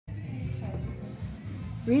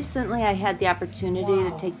Recently, I had the opportunity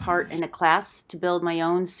to take part in a class to build my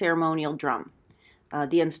own ceremonial drum.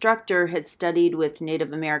 The instructor had studied with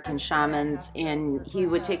Native American shamans, and he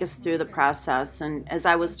would take us through the process. And as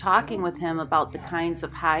I was talking with him about the kinds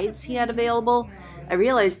of hides he had available, I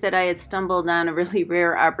realized that I had stumbled on a really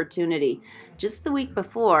rare opportunity. Just the week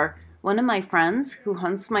before, one of my friends who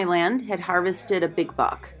hunts my land had harvested a big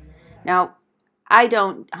buck. Now, I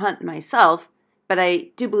don't hunt myself, but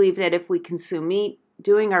I do believe that if we consume meat,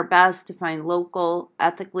 doing our best to find local,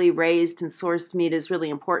 ethically raised and sourced meat is really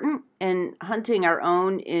important, and hunting our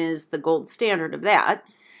own is the gold standard of that.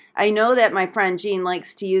 I know that my friend Gene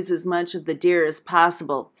likes to use as much of the deer as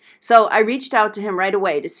possible, so I reached out to him right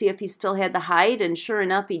away to see if he still had the hide, and sure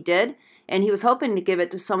enough he did, and he was hoping to give it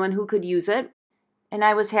to someone who could use it, and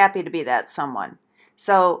I was happy to be that someone.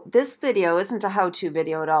 So this video isn't a how-to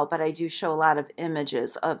video at all, but I do show a lot of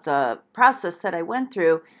images of the process that I went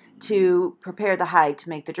through to prepare the hide to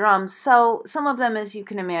make the drums. So some of them, as you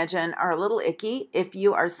can imagine, are a little icky. If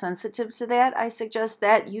you are sensitive to that, I suggest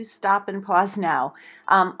that you stop and pause now.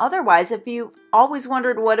 Otherwise, if you always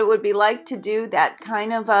wondered what it would be like to do that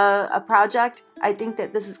kind of a project, I think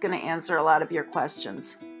that this is going to answer a lot of your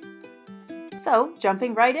questions. So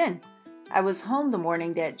jumping right in. I was home the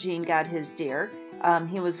morning that Gene got his deer.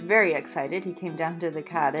 He was very excited. He came down to the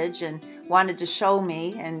cottage and wanted to show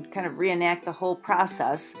me and kind of reenact the whole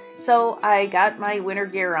process. So I got my winter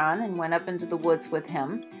gear on and went up into the woods with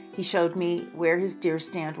him. He showed me where his deer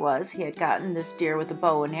stand was. He had gotten this deer with a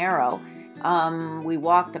bow and arrow. We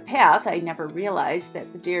walked the path. I never realized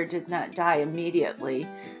that the deer did not die immediately,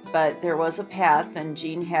 but there was a path, and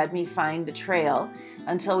Gene had me find the trail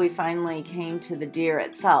until we finally came to the deer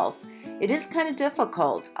itself. It is kind of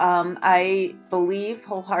difficult. I believe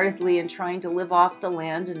wholeheartedly in trying to live off the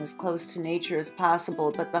land and as close to nature as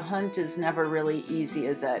possible, but the hunt is never really easy,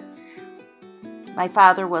 is it? My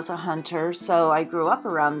father was a hunter, so I grew up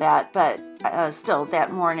around that, but still,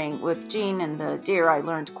 that morning with Gene and the deer, I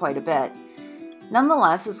learned quite a bit.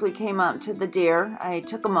 Nonetheless, as we came up to the deer, I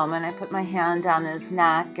took a moment, I put my hand on his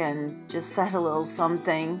neck and just said a little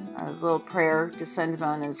something, a little prayer to send him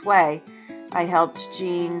on his way. I helped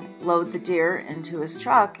Gene load the deer into his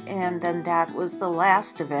truck, and then that was the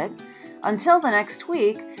last of it, until the next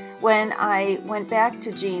week when I went back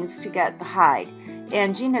to Gene's to get the hide.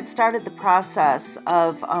 And Gene had started the process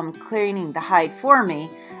of cleaning the hide for me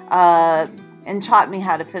and taught me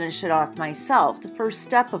how to finish it off myself. The first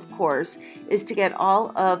step, of course, is to get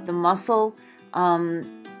all of the muscle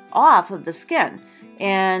off of the skin.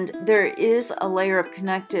 And there is a layer of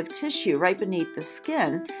connective tissue right beneath the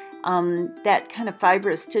skin, that kind of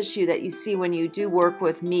fibrous tissue that you see when you do work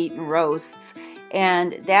with meat and roasts.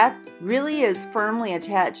 And that really is firmly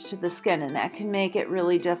attached to the skin, and that can make it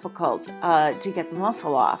really difficult to get the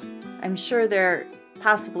muscle off. I'm sure there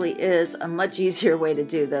possibly is a much easier way to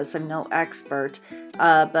do this. I'm no expert,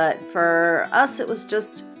 but for us it was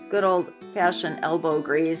just good old-fashioned elbow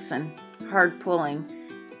grease and hard pulling.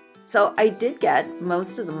 So I did get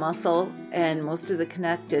most of the muscle and most of the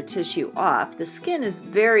connective tissue off. The skin is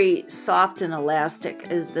very soft and elastic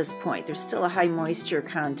at this point. There's still a high moisture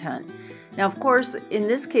content. Now, of course, in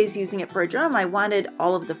this case, using it for a drum, I wanted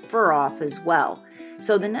all of the fur off as well.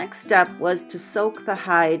 So the next step was to soak the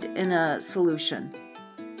hide in a solution.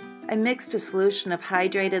 I mixed a solution of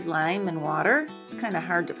hydrated lime and water. It's kind of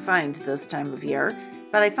hard to find this time of year,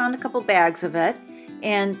 but I found a couple bags of it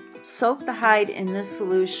and soaked the hide in this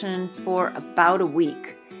solution for about a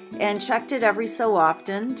week and checked it every so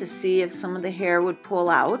often to see if some of the hair would pull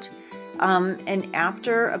out. And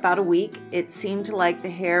after about a week, it seemed like the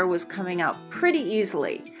hair was coming out pretty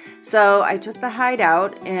easily. So I took the hide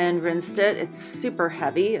out and rinsed it. It's super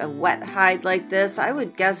heavy. A wet hide like this, I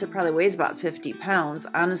would guess it probably weighs about 50 pounds,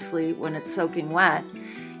 honestly, when it's soaking wet,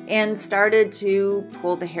 and started to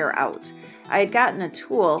pull the hair out. I had gotten a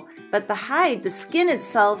tool, but the hide, the skin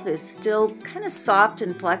itself, is still kind of soft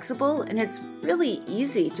and flexible, and it's really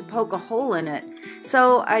easy to poke a hole in it.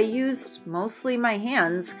 So I used mostly my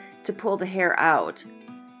hands to pull the hair out.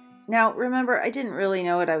 Now, remember, I didn't really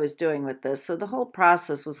know what I was doing with this, so the whole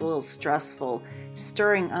process was a little stressful,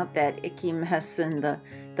 stirring up that icky mess in the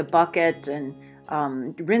bucket and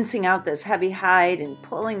rinsing out this heavy hide and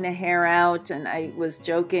pulling the hair out. And I was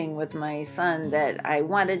joking with my son that I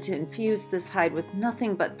wanted to infuse this hide with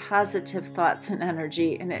nothing but positive thoughts and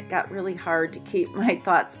energy, and it got really hard to keep my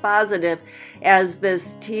thoughts positive as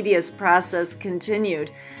this tedious process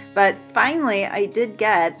continued. But finally, I did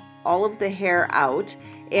get all of the hair out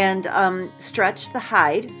and stretched the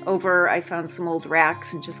hide over. I found some old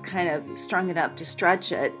racks and just kind of strung it up to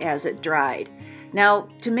stretch it as it dried. Now,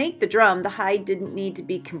 to make the drum, the hide didn't need to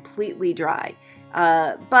be completely dry,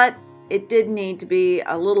 but it did need to be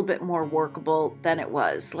a little bit more workable than it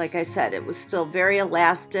was. Like I said, it was still very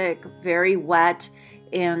elastic, very wet,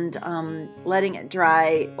 and letting it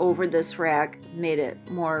dry over this rack made it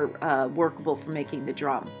more workable for making the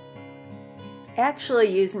drum. Actually,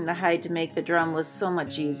 using the hide to make the drum was so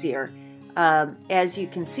much easier. As you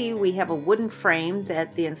can see, we have a wooden frame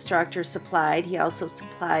that the instructor supplied. He also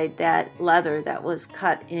supplied that leather that was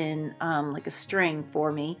cut in like a string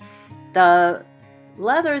for me. The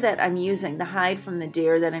leather that I'm using, the hide from the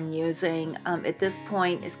deer that I'm using at this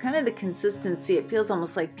point is kind of the consistency. It feels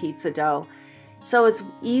almost like pizza dough. So it's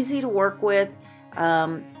easy to work with.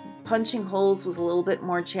 Punching holes was a little bit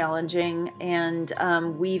more challenging, and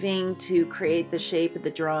weaving to create the shape of the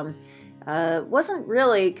drum wasn't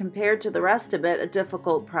really, compared to the rest of it, a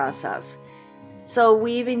difficult process. So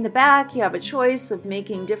weaving the back, you have a choice of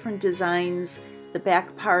making different designs. The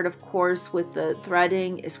back part, of course, with the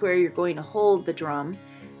threading is where you're going to hold the drum.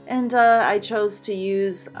 And I chose to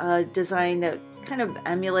use a design that kind of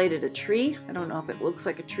emulated a tree. I don't know if it looks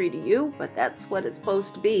like a tree to you, but that's what it's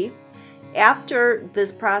supposed to be. After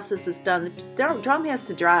this process is done, the drum has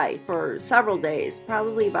to dry for several days,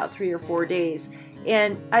 probably about 3 or 4 days.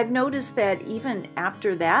 And I've noticed that even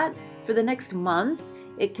after that, for the next month,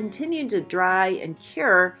 it continued to dry and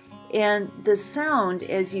cure, and the sound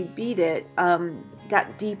as you beat it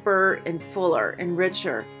got deeper and fuller and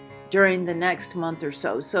richer during the next month or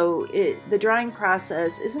so. So the drying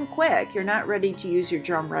process isn't quick. You're not ready to use your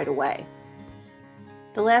drum right away.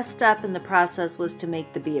 The last step in the process was to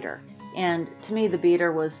make the beater. And to me, the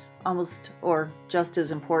beater was almost or just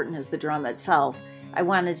as important as the drum itself. I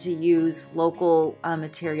wanted to use local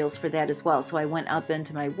materials for that as well. So I went up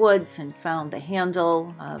into my woods and found the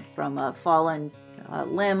handle from a fallen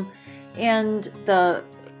limb. And the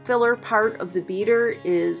filler part of the beater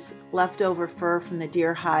is leftover fur from the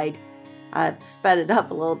deer hide. I've sped it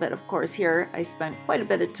up a little bit, of course. Here I spent quite a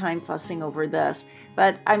bit of time fussing over this,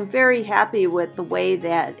 but I'm very happy with the way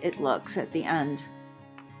that it looks at the end.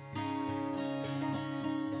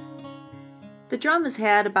 The drum has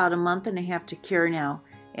had about a month and a half to cure now,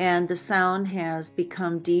 and the sound has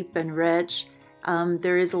become deep and rich.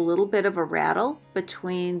 There is a little bit of a rattle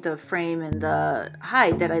between the frame and the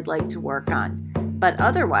hide that I'd like to work on. But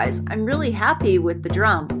otherwise, I'm really happy with the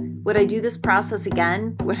drum. Would I do this process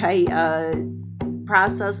again? Would I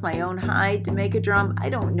process my own hide to make a drum? I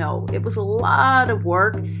don't know. It was a lot of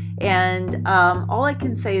work, and all I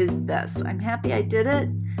can say is this. I'm happy I did it.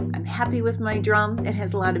 I'm happy with my drum. It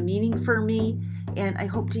has a lot of meaning for me, and I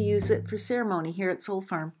hope to use it for ceremony here at Soul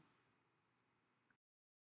Farm.